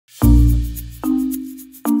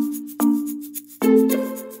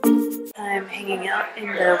hanging out in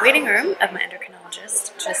the waiting room of my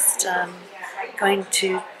endocrinologist, just going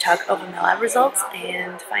to talk over my lab results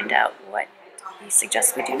and find out what he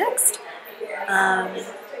suggests we do next.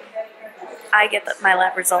 I get my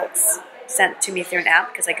lab results sent to me through an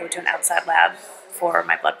app because I go to an outside lab for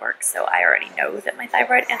my blood work, so I already know that my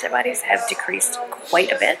thyroid antibodies have decreased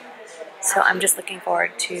quite a bit. So I'm just looking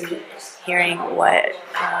forward to hearing what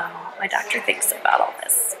my doctor thinks about all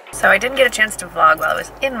this. So I didn't get a chance to vlog while I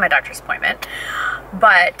was in my doctor's appointment,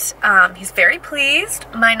 but he's very pleased.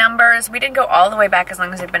 My numbers, we didn't go all the way back as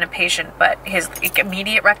long as I've been a patient, but his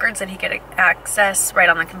immediate records that he could access right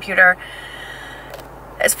on the computer.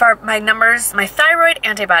 As far my numbers, my thyroid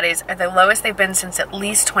antibodies are the lowest they've been since at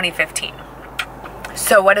least 2015.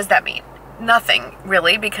 So what does that mean? Nothing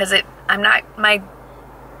really, because my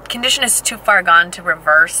condition is too far gone to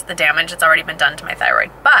reverse the damage that's already been done to my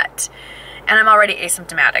thyroid. And I'm already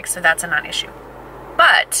asymptomatic, so that's a non-issue.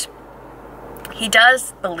 But he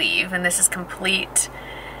does believe, and this is complete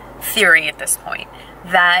theory at this point,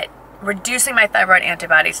 that reducing my thyroid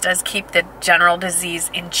antibodies does keep the general disease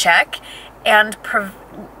in check and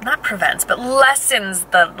not prevents, but lessens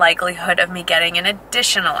the likelihood of me getting an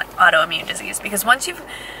additional autoimmune disease. Because once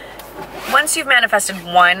you've manifested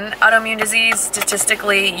one autoimmune disease,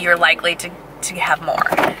 statistically, you're likely to have more.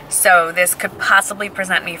 So this could possibly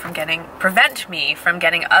prevent me from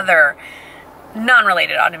getting other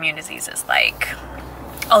non-related autoimmune diseases like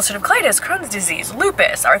ulcerative colitis, Crohn's disease,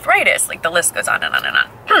 lupus, arthritis, like the list goes on and on and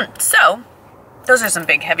on. So those are some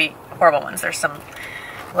big, heavy, horrible ones. There's some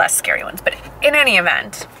less scary ones, but in any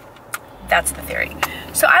event, that's the theory.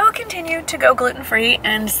 So I will continue to go gluten-free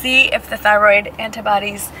and see if the thyroid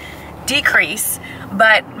antibodies decrease,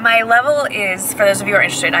 but my level is, for those of you who are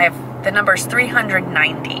interested, I have the number is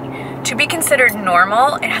 390. To be considered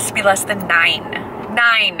normal, it has to be less than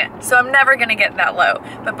 9. So I'm never gonna get that low.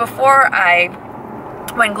 But before I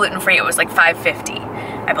went gluten-free, it was like 550,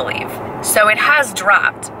 I believe. So it has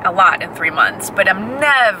dropped a lot in 3 months, but I'm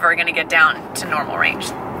never gonna get down to normal range.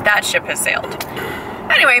 That ship has sailed.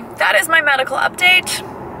 Anyway, that is my medical update.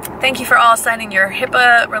 Thank you for all signing your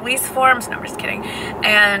HIPAA release forms. No, I'm just kidding.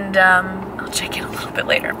 And I'll check in a little bit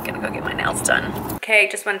later. I'm gonna go get my nails done. Okay,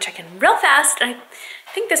 just wanna check in real fast. I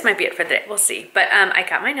think this might be it for the day, we'll see. But I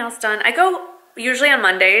got my nails done. I go usually on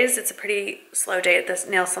Mondays. It's a pretty slow day at this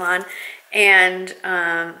nail salon. And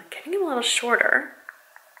getting them a little shorter.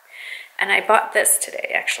 And I bought this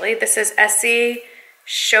today, actually. This is Essie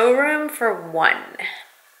Showroom For One.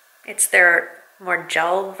 It's their more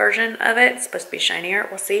gel version of it. It's supposed to be shinier,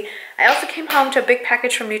 we'll see. I also came home to a big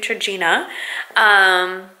package from Neutrogena,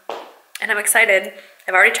 and I'm excited.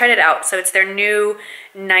 I've already tried it out. So it's their new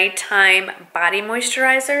nighttime body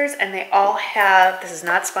moisturizers, and they all have, this is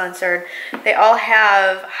not sponsored, they all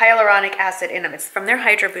have hyaluronic acid in them. It's from their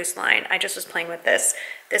Hydro Boost line. I just was playing with this.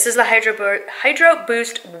 This is the Hydro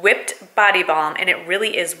Boost Whipped Body Balm, and it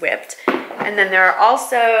really is whipped. And then there are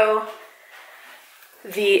also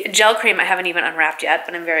the gel cream I haven't even unwrapped yet,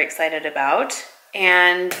 but I'm very excited about.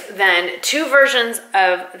 And then 2 versions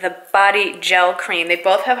of the body gel cream. They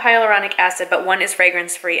both have hyaluronic acid, but one is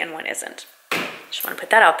fragrance free and one isn't. Just want to put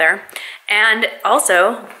that out there. And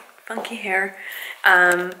also, funky hair,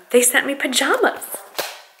 they sent me pajamas.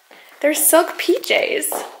 They're silk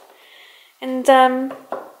PJs. And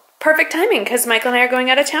perfect timing, because Michael and I are going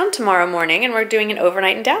out of town tomorrow morning and we're doing an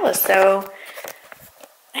overnight in Dallas. So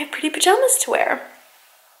I have pretty pajamas to wear.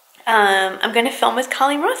 I'm going to film with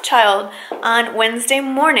Colleen Rothschild on Wednesday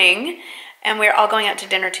morning, and we're all going out to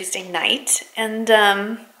dinner Tuesday night, and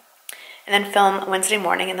then film Wednesday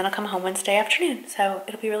morning, and then I'll come home Wednesday afternoon. So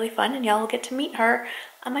it'll be really fun, and y'all will get to meet her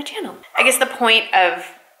on my channel. I guess the point of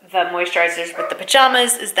the moisturizers with the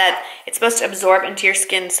pajamas is that it's supposed to absorb into your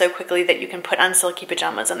skin so quickly that you can put on silky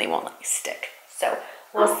pajamas and they won't let you stick. So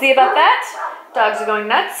we'll see about that. Dogs are going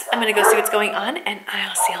nuts. I'm gonna go see what's going on, and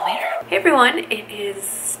I'll see you later. Hey everyone, it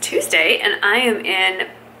is Tuesday and I am in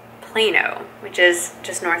Plano, which is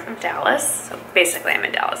just north of Dallas. So basically I'm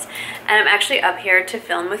in Dallas. And I'm actually up here to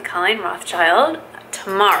film with Colleen Rothschild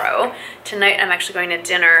tomorrow. Tonight I'm actually going to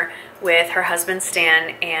dinner with her husband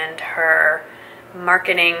Stan and her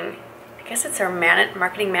marketing, I guess it's her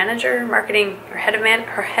marketing manager, her head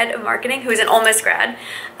of marketing, who is an Ole Miss grad.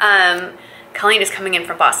 Colleen is coming in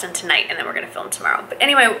from Boston tonight, and then we're gonna film tomorrow. But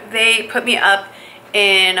anyway, they put me up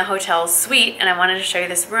in a hotel suite, and I wanted to show you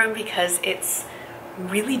this room because it's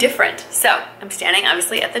really different. So I'm standing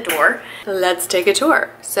obviously at the door. Let's take a tour.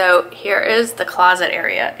 So here is the closet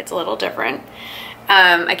area. It's a little different.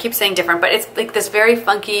 I keep saying different, but it's like this very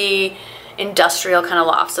funky industrial kind of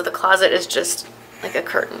loft. So the closet is just like a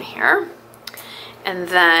curtain here. And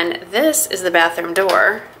then this is the bathroom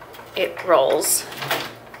door. it rolls.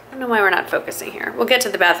 I don't know why we're not focusing here. We'll get to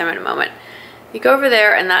the bathroom in a moment. You go over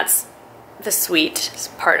there, and that's the suite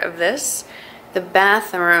part of this. The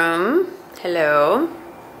bathroom, hello,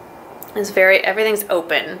 is everything's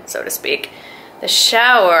open, so to speak. The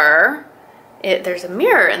shower, there's a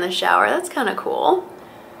mirror in the shower. That's kind of cool.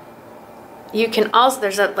 You can also,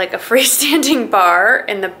 there's like a freestanding bar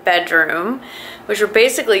in the bedroom, which we're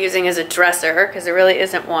basically using as a dresser because there really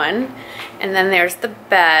isn't one. And then there's the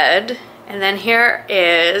bed. And then here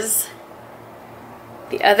is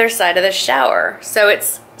the other side of the shower. So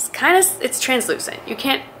it's translucent. You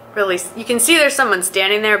can't really, you can see there's someone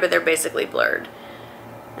standing there, but they're basically blurred.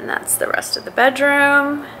 And that's the rest of the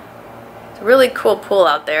bedroom. It's a really cool pool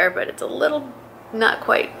out there, but it's a little not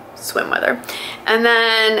quite swim weather. And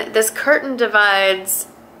then this curtain divides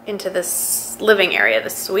into this living area, the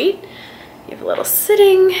suite. You have a little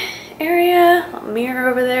sitting area, a little mirror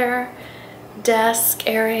over there, desk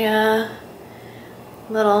area,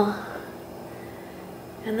 little,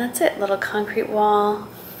 and that's it, little concrete wall,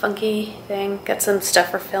 funky thing. Got some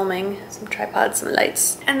stuff for filming, some tripods, some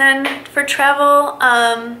lights. And then for travel,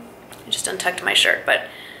 I just untucked my shirt, but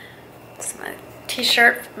it's my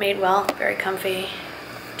t-shirt, made well, very comfy.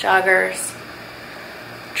 Joggers,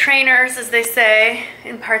 trainers, as they say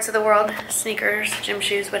in parts of the world, sneakers, gym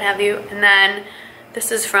shoes, what have you. And then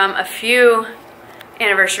this is from a few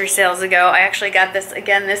anniversary sales ago. I actually got this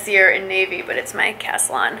again this year in navy, but it's my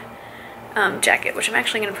Caslon jacket, which I'm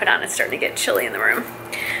actually going to put on. It's starting to get chilly in the room.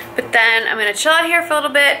 But then I'm going to chill out here for a little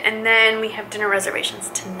bit, and then we have dinner reservations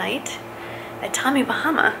tonight at Tommy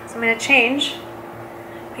Bahama. So I'm going to change.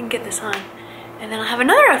 I can get this on. And then I'll have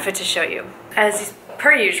another outfit to show you. As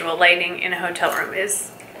per usual, lighting in a hotel room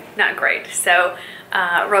is not great. So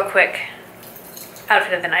real quick,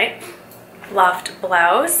 outfit of the night. Loft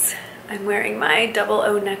blouse. I'm wearing my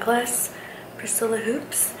 00 necklace. Priscilla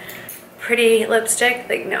hoops. Pretty lipstick.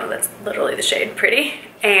 Like, no, that's literally the shade pretty.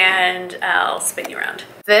 And I'll spin you around.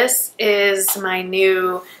 This is my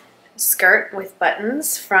new skirt with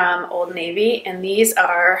buttons from Old Navy. And these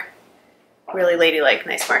are really ladylike.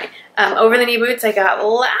 Nice, Marnie. Over the knee boots I got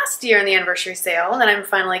last year in the anniversary sale that I'm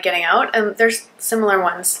finally getting out. There's similar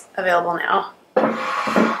ones available now.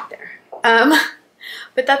 There.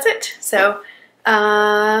 But that's it. So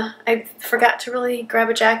I forgot to really grab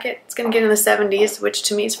a jacket. It's gonna get in the 70s, which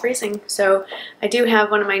to me is freezing. So I do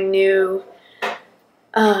have one of my new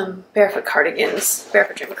barefoot cardigans,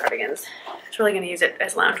 barefoot trim cardigans. I was really gonna use it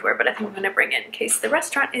as loungewear, but I think I'm gonna bring it in case the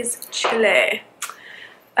restaurant is chilly.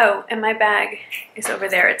 Oh, and my bag is over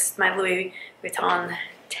there. It's my Louis Vuitton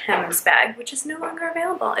Thames bag, which is no longer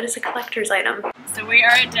available. It is a collector's item. So we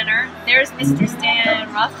are at dinner. There's Mr.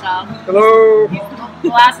 Stan Rothschild. Hello. He's the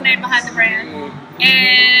last name behind the brand.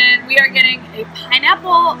 And we are getting a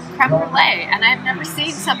pineapple creme brulee. And I've never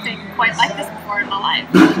seen something quite like this before in my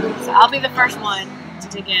life. So I'll be the first one to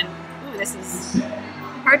dig in. Ooh, this is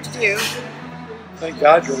hard to do. Thank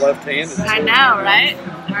God you're left-handed. I know, right?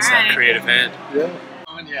 All It's right. a creative hand. Yeah.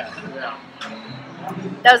 Yeah.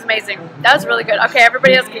 That was amazing. That was really good. Okay,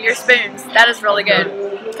 everybody else get your spoons. That is really good.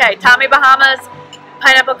 Okay, Tommy Bahama's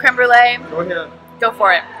pineapple creme brulee. Go ahead. Go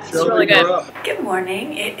for it. It's really good. Good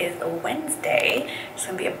morning. It is a Wednesday. It's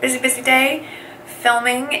going to be a busy, busy day.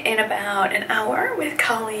 Filming in about an hour with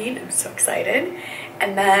Colleen. I'm so excited.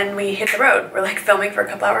 And then we hit the road. We're like filming for a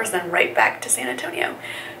couple hours, then right back to San Antonio.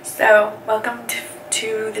 So welcome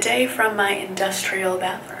to the day from my industrial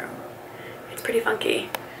bathroom. It's pretty funky.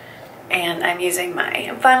 And I'm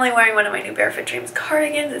finally wearing one of my new Barefoot Dreams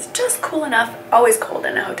cardigans. It's just cool enough. Always cold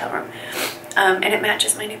in a hotel room. And it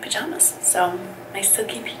matches my new pajamas. So, my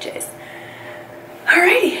silky PJs.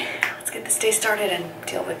 Alrighty, let's get this day started and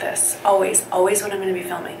deal with this. Always when I'm going to be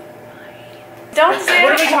filming. Don't say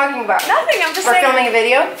What are we talking about? nothing. I'm just We're saying. filming a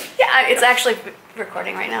video? Yeah, it's actually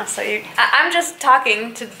recording right now. So I'm just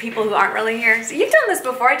talking to people who aren't really here. So you've done this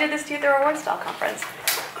before. I did this to you at the Reward Style conference.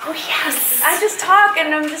 Oh, yes. I just talk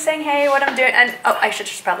and I'm just saying, hey, what I'm doing. And oh, I should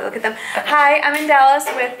just probably look at them. Hi, I'm in Dallas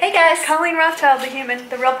with, Hey, guys. Colleen Rothschild, the human,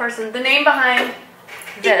 the real person, the name behind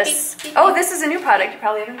this. Oh, this is a new product you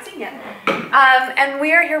probably haven't seen yet. And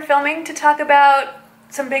we are here filming to talk about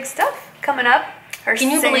some big stuff coming up. Can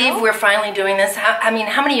you believe we're finally doing this? How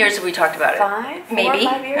many years have we talked about it? 5? 4 Maybe. or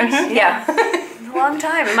 5 years? Yeah. It's a long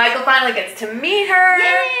time. And Michael finally gets to meet her.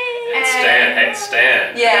 Yay! And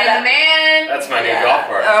Stan. Yeah. the man. That's my new golf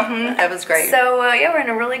cart. That was great. So, yeah, we're in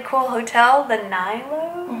a really cool hotel, the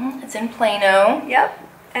NYLO. It's in Plano. Yep.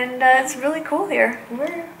 And it's really cool here.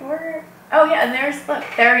 Oh, yeah, and there's, look,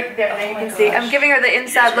 there you can see. I'm giving her the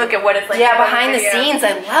inside look at what it's like. Yeah, behind the scenes.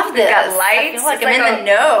 I love this. We've got lights. I feel like I'm in the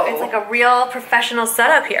know. It's like a real professional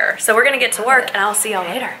setup here. So we're going to get to work, and I'll see y'all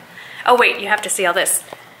later. Oh wait, you have to see all this.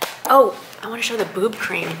 Oh, I want to show the boob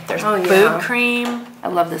cream. There's Oh, yeah. boob cream. I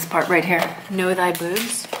love this part right here. Know thy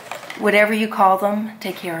boobs. Whatever you call them,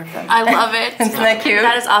 take care of them. I love it. Isn't that cute?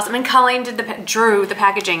 That is awesome. And Colleen did drew the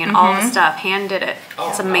packaging and all the stuff. Hand did it.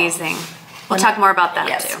 It's amazing. We'll talk more about that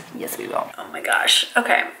Yes, too. yes we will. Oh my gosh.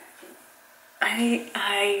 Okay.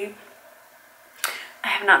 I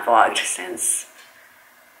have not vlogged since,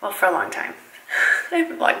 well, for a long time. I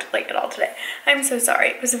haven't vlogged like at all today. I'm so sorry.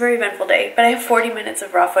 It was a very eventful day, but I have 40 minutes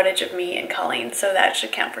of raw footage of me and Colleen, so that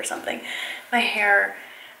should count for something. My hair,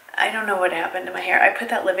 I don't know what happened to my hair. I put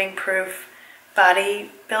that living proof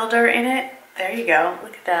body builder in it. There you go.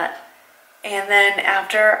 Look at that. And then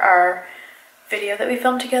after our video that we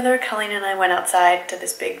filmed together, Colleen and I went outside to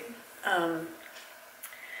this big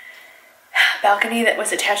balcony that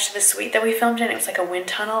was attached to the suite that we filmed in. It was like a wind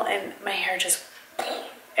tunnel, and my hair just...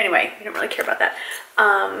 Anyway, we don't really care about that.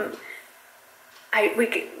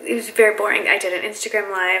 It was very boring. I did an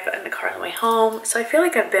Instagram live in the car on the way home, so I feel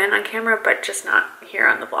like I've been on camera, but just not here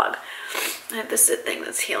on the vlog. I have this thing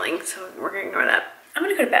that's healing, so we're gonna ignore that. I'm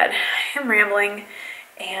gonna go to bed. I'm rambling,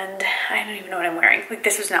 and I don't even know what I'm wearing. Like,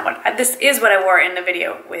 this was not what this is what I wore in the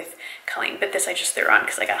video with Colleen, but this I just threw on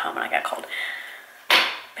because I got home and I got cold.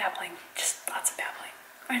 Babbling, just lots of babbling.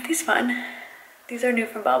 Aren't these fun? These are new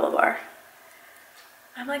from Bobble Bar.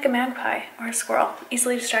 I'm like a magpie or a squirrel,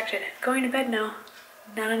 easily distracted. Going to bed now.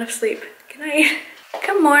 Not enough sleep. Good night.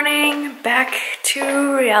 Good morning. Back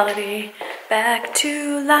to reality. Back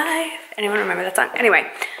to life. Anyone remember that song?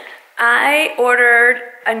 Anyway, I ordered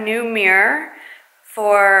a new mirror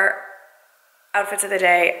for outfits of the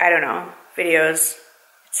day. I don't know. Videos.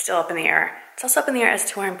 It's still up in the air. It's also up in the air as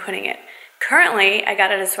to where I'm putting it. Currently, I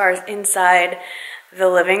got it as far as inside the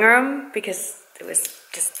living room because it was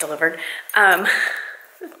just delivered.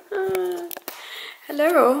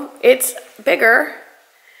 Hello. It's bigger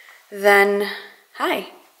than, hi,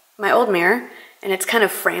 my old mirror, and it's kind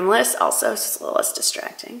of frameless also, so it's a little less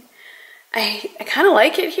distracting. I kind of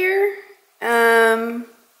like it here. The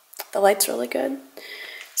light's really good.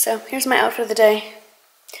 So here's my outfit of the day.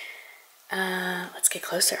 Let's get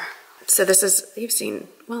closer. So this is, you've seen,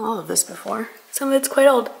 well, all of this before. Some of it's quite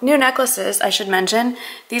old. New necklaces, I should mention.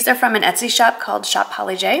 These are from an Etsy shop called Shop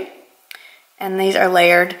Holly J. And these are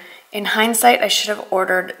layered. In hindsight, I should have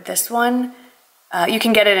ordered this one. You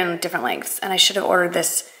can get it in different lengths. And I should have ordered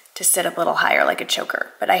this to sit up a little higher like a choker.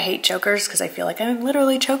 But I hate chokers because I feel like I'm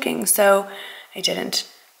literally choking. So I didn't.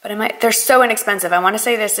 But I might, they're so inexpensive. I want to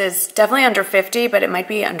say this is definitely under 50, but it might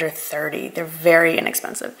be under 30. They're very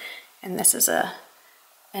inexpensive. And this is an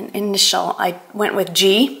initial. I went with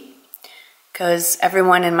G because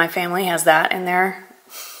everyone in my family has that in their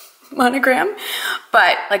monogram.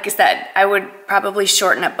 But like I said, I would probably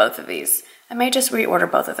shorten up both of these. I may just reorder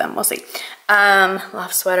both of them. We'll see.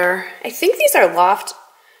 Loft sweater. I think these are Loft,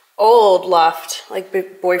 old Loft,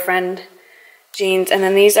 like boyfriend jeans. And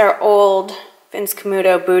then these are old Vince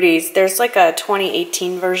Camuto Booties. There's like a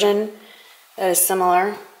 2018 version that is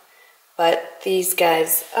similar. But these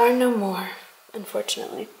guys are no more,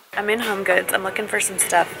 unfortunately. I'm in Home Goods. I'm looking for some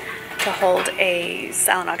stuff to hold a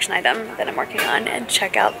silent auction item that I'm working on, and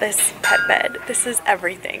check out this pet bed. This is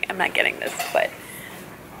everything. I'm not getting this, but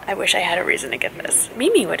I wish I had a reason to get this.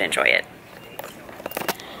 Mimi would enjoy it.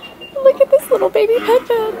 Look at this little baby pet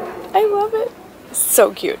bed. I love it.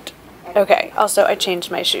 So cute. Okay, also I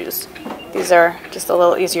changed my shoes. These are just a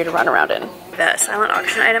little easier to run around in. The silent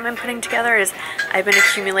auction item I'm putting together is I've been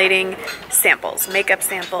accumulating samples, makeup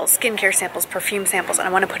samples, skincare samples, perfume samples, and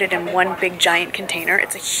I want to put it in one big giant container.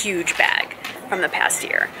 It's a huge bag from the past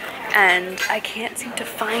year. And I can't seem to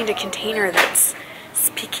find a container that's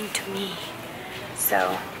speaking to me.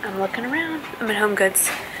 So I'm looking around. I'm at Home Goods.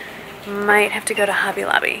 Might have to go to Hobby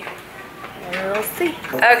Lobby. We'll see.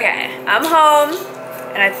 Okay, I'm home,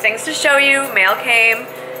 and I have things to show you. Mail came.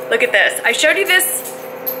 Look at this. I showed you this.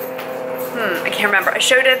 I can't remember. I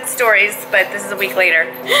showed it stories, but this is a week later.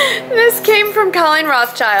 This came from Colleen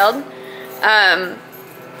Rothschild.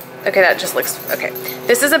 Okay, that just looks, okay.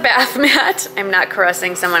 This is a bath mat. I'm not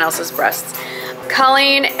caressing someone else's breasts.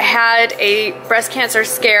 Colleen had a breast cancer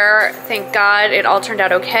scare. Thank God it all turned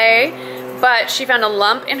out okay. But she found a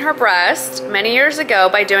lump in her breast many years ago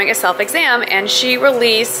by doing a self-exam, and she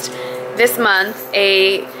released this month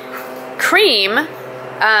a cream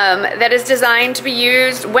that is designed to be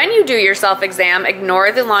used when you do your self-exam.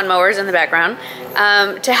 Ignore the lawnmowers in the background,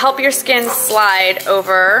 to help your skin slide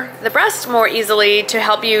over the breast more easily, to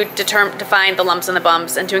help you define the lumps and the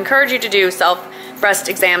bumps, and to encourage you to do breast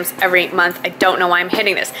exams every month. I don't know why I'm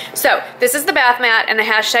hitting this. So this is the bath mat, and the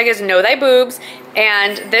hashtag is Know Thy Boobs,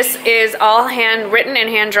 and this is all handwritten and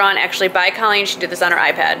hand-drawn actually by Colleen. She did this on her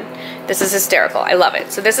iPad. This is hysterical. I love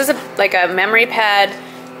it. So this is like a memory pad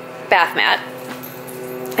bath mat.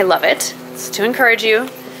 I love it. It's to encourage you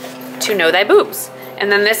to know thy boobs.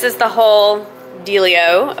 And then this is the whole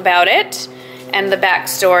dealio about it, and the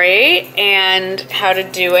backstory, and how to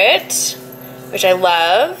do it, which I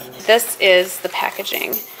love. This is the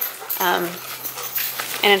packaging. And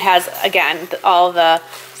it has, again, all the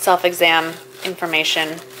self-exam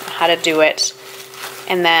information, how to do it.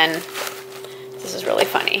 And then, this is really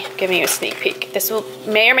funny, giving you a sneak peek. This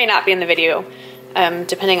may or may not be in the video,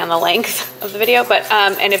 depending on the length of the video, but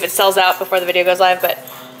and if it sells out before the video goes live, but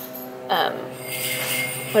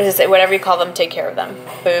what does it say? Whatever you call them, take care of them.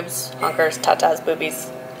 Boobs, honkers, tatas, boobies,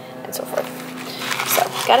 and so forth. So,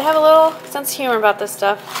 gotta have a little sense of humor about this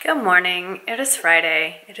stuff. Good morning. It is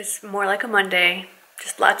Friday. It is more like a Monday.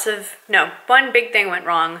 Just lots of, no, one big thing went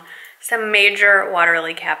wrong. Some major water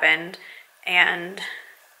leak happened, and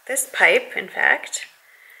this pipe, in fact,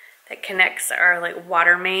 that connects our like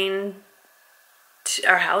water main to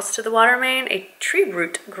our house to the water main, a tree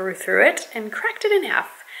root grew through it and cracked it in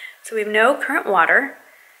half. So we have no current water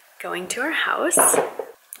going to our house.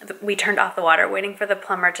 We turned off the water, waiting for the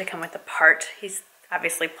plumber to come with the part. He's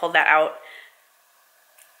obviously pulled that out,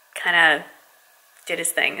 kind of did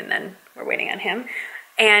his thing, and then we're waiting on him.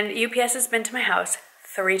 And UPS has been to my house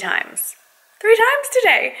 3 times. 3 times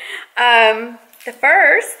today. The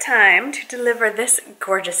first time to deliver this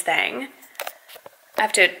gorgeous thing. I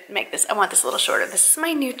have to make this, I want this a little shorter. This is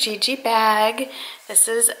my new Gigi bag. This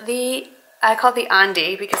is the, I call it the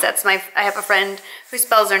Andy because that's I have a friend who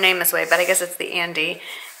spells her name this way, but I guess it's the Andy.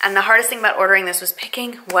 And the hardest thing about ordering this was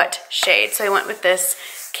picking what shade. So I went with this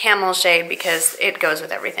camel shade because it goes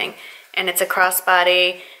with everything. And it's a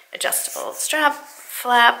crossbody, adjustable strap,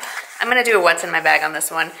 flap. I'm gonna do a what's in my bag on this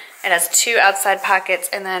one. It has 2 outside pockets,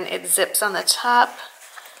 and then it zips on the top.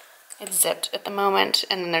 It's zipped at the moment,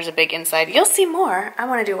 and then there's a big inside. You'll see more. I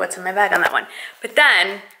wanna do what's in my bag on that one. But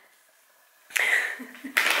then,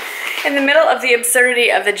 in the middle of the absurdity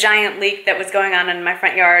of the giant leak that was going on in my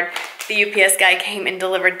front yard, the UPS guy came and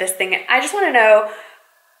delivered this thing. I just want to know,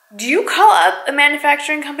 do you call up a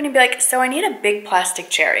manufacturing company and be like, so I need a big plastic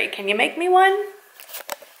cherry. Can you make me one?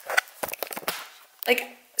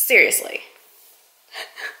 Like, seriously.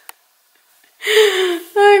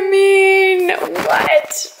 I mean,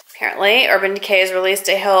 what? Apparently, Urban Decay has released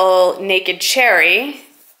a whole Naked Cherry.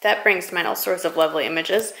 That brings to mind all sorts of lovely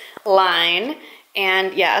images. Line.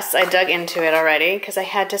 And yes, I dug into it already because I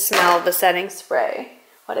had to smell the setting spray.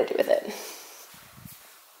 What'd I do with it?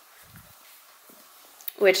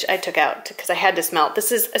 Which I took out because I had to smell.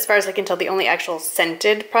 This is, as far as I can tell, the only actual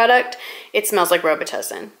scented product. It smells like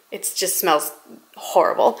Robitussin. It just smells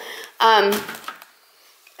horrible. And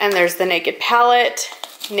there's the Naked palette,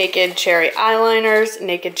 Naked Cherry eyeliners,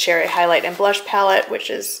 Naked Cherry highlight and blush palette, which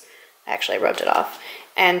is, actually I rubbed it off,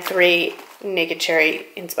 and 3 Naked Cherry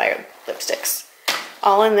inspired lipsticks.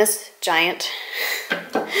 All in this giant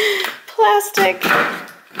plastic,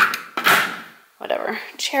 whatever,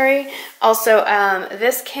 cherry. Also,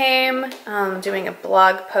 this came doing a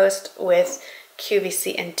blog post with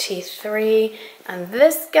QVC and T3 on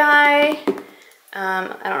this guy.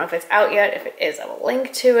 I don't know if it's out yet. If it is, I will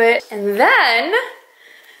link to it. And then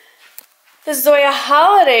the Zoya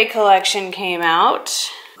Holiday collection came out.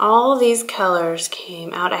 All these colors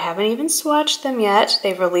came out. I haven't even swatched them yet.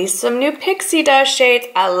 They've released some new pixie dust shades.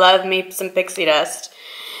 I love me some pixie dust.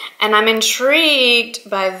 And I'm intrigued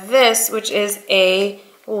by this, which is a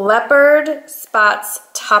leopard spots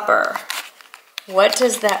topper. What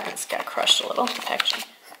does that, it's got crushed a little, the packaging.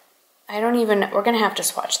 I don't even, we're gonna have to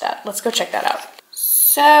swatch that. Let's go check that out.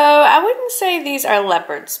 So I wouldn't say these are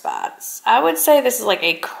leopard spots. I would say this is like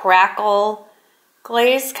a crackle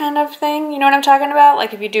glaze kind of thing. You know what I'm talking about?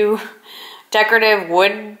 Like if you do decorative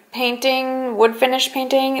wood painting, wood finish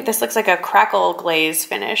painting, this looks like a crackle glaze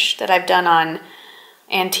finish that I've done on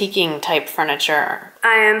antiquing type furniture.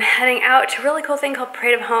 I am heading out to a really cool thing called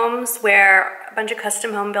Parade of Homes, where a bunch of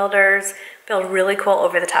custom home builders build really cool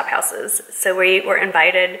over the top houses. So we were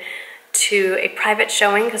invited to a private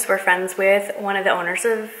showing because we're friends with one of the owners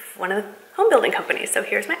of one of the home building companies. So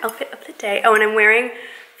here's my outfit of the day. Oh, and I'm wearing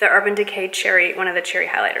the Urban Decay cherry, one of the cherry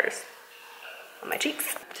highlighters on my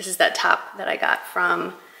cheeks. This is that top that I got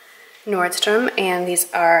from Nordstrom, and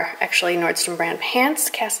these are actually Nordstrom brand pants,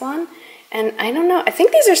 Caslon. And I don't know, I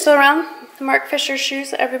think these are still around, the Mark Fisher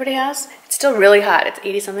shoes that everybody has. It's still really hot, it's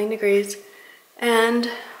 80-something degrees. And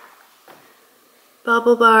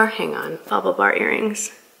bubble bar, hang on, bubble bar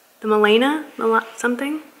earrings. the Milani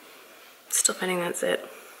something. Still finding that's it.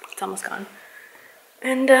 It's almost gone.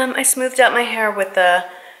 And I smoothed out my hair with I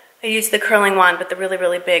used the curling wand, but the really,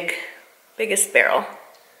 really biggest barrel.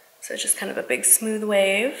 So it's just kind of a big smooth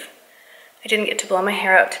wave. I didn't get to blow my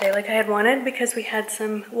hair out today like I had wanted because we had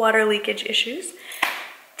some water leakage issues.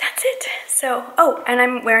 That's it. So, oh, and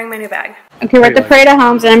I'm wearing my new bag. Okay, we're at the Parade of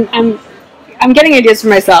Homes, and I'm getting ideas for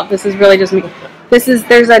myself. This is really just me.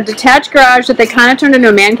 There's a detached garage that they kind of turned into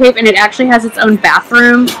a man cave, and it actually has its own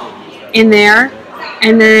bathroom in there.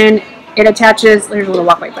 And then it attaches, there's a little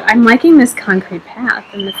walkway, but I'm liking this concrete path.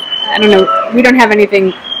 And this, I don't know, we don't have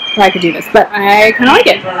anything where I could do this, but I kind of like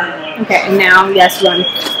it. Okay, and now, yes, run.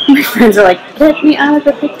 My friends are like, get me out of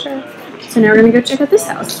the picture. So now we're going to go check out this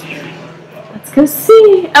house. Let's go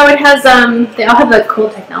see. Oh, it has, they all have the cool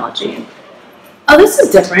technology. Oh, this is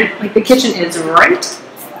different. Like, the kitchen is right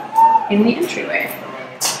in the entryway.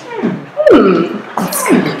 Let's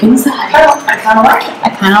go look inside. I kind of like it. I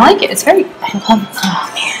kind of like it. It's very, I love it.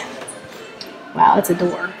 Oh, man. Wow, it's a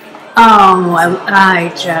door. Oh, I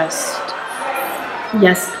just,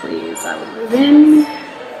 yes, please. I would move in.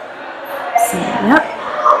 So, yep.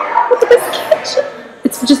 Look at this kitchen.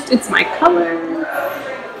 It's my color.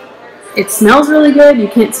 It smells really good. You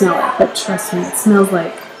can't smell it, but trust me, it smells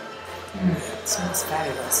like, it smells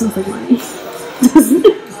fabulous. It smells like money.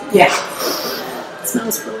 Yeah. It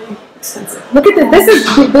smells really expensive. Look at this.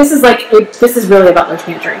 This is really a butler's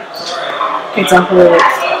pantry. It's a whole.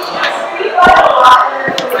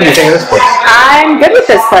 What do you think of this place? I'm good with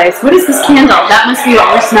this place. What is this candle? That must be what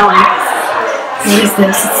we're smelling. What is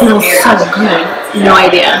this? It smells so good. No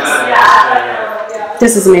idea.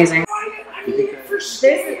 This is amazing.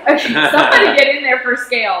 Okay, somebody get in there for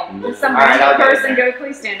scale. Some random person go,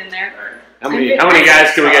 please stand in there. How many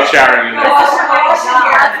guys can we get showering in there?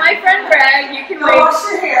 That's my friend Brad. You can wait.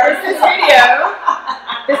 This video.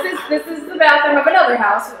 This is the bathroom of another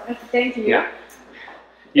house. Thank you. Yeah.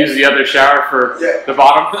 Use the other shower for the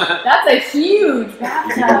bottom. That's a huge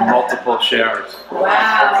bathtub. Multiple showers.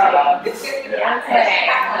 Wow. Okay.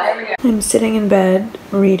 There we go. I'm sitting in bed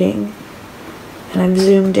reading, and I'm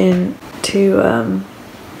zoomed in to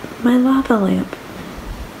my lava lamp.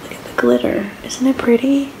 Look at the glitter. Isn't it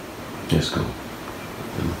pretty? Yes, cool.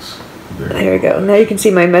 It looks very There we go. Now you can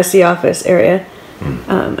see my messy office area.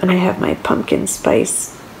 And I have my pumpkin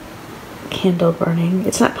spice candle burning.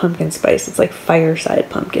 It's not pumpkin spice, it's like fireside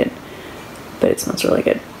pumpkin. But it smells really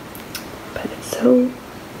good. But it's so...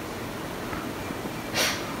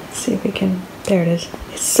 Let's see if we can... There it is.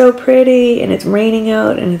 It's so pretty, and it's raining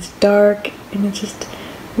out, and it's dark, and it's just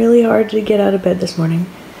really hard to get out of bed this morning.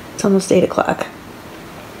 It's almost 8 o'clock.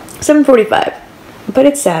 7:45. But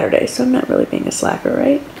it's Saturday, so I'm not really being a slacker,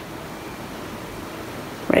 right?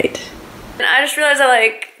 Right. And I just realized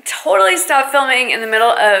I totally stopped filming in the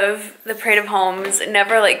middle of the Parade of Homes.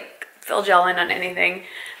 Never fill gel in on anything.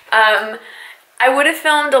 I would have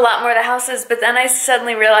filmed a lot more of the houses, but then I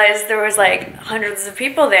suddenly realized there was hundreds of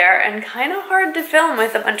people there and kind of hard to film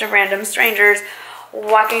with a bunch of random strangers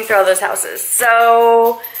walking through all those houses.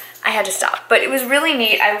 So I had to stop. But it was really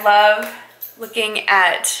neat. I love looking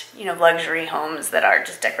at, luxury homes that are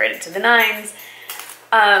just decorated to the nines.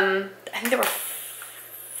 I think there were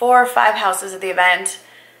 4 or 5 houses at the event.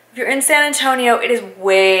 If you're in San Antonio, it is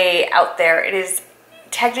way out there. It is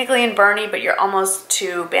technically in Bernie, but you're almost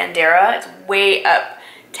to Bandera. It's way up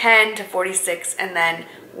 10 to 46 and then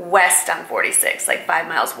west on 46, 5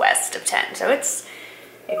 miles west of 10. So it's,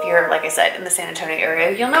 if you're, like I said, in the San Antonio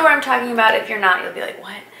area, you'll know where I'm talking about. If you're not, you'll be like,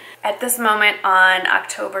 what? At this moment on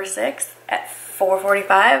October 6th at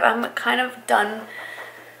 4:45, I'm kind of done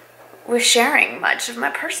with sharing much of my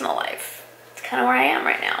personal life. It's kind of where I am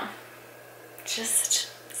right now. I'm just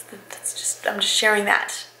sharing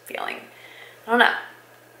that feeling. I don't know.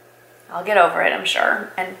 I'll get over it, I'm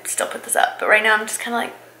sure, and still put this up. But right now I'm just kind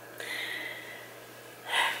of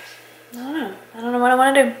I don't know. I don't know what I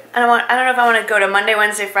want to do. I don't know if I want to go to Monday,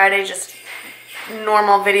 Wednesday, Friday, just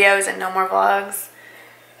normal videos and no more vlogs.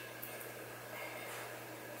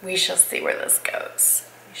 We shall see where this goes.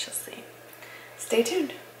 We shall see. Stay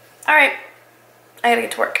tuned. All right. I gotta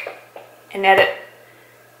get to work and edit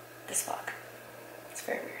this vlog. It's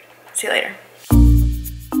very weird. See you later.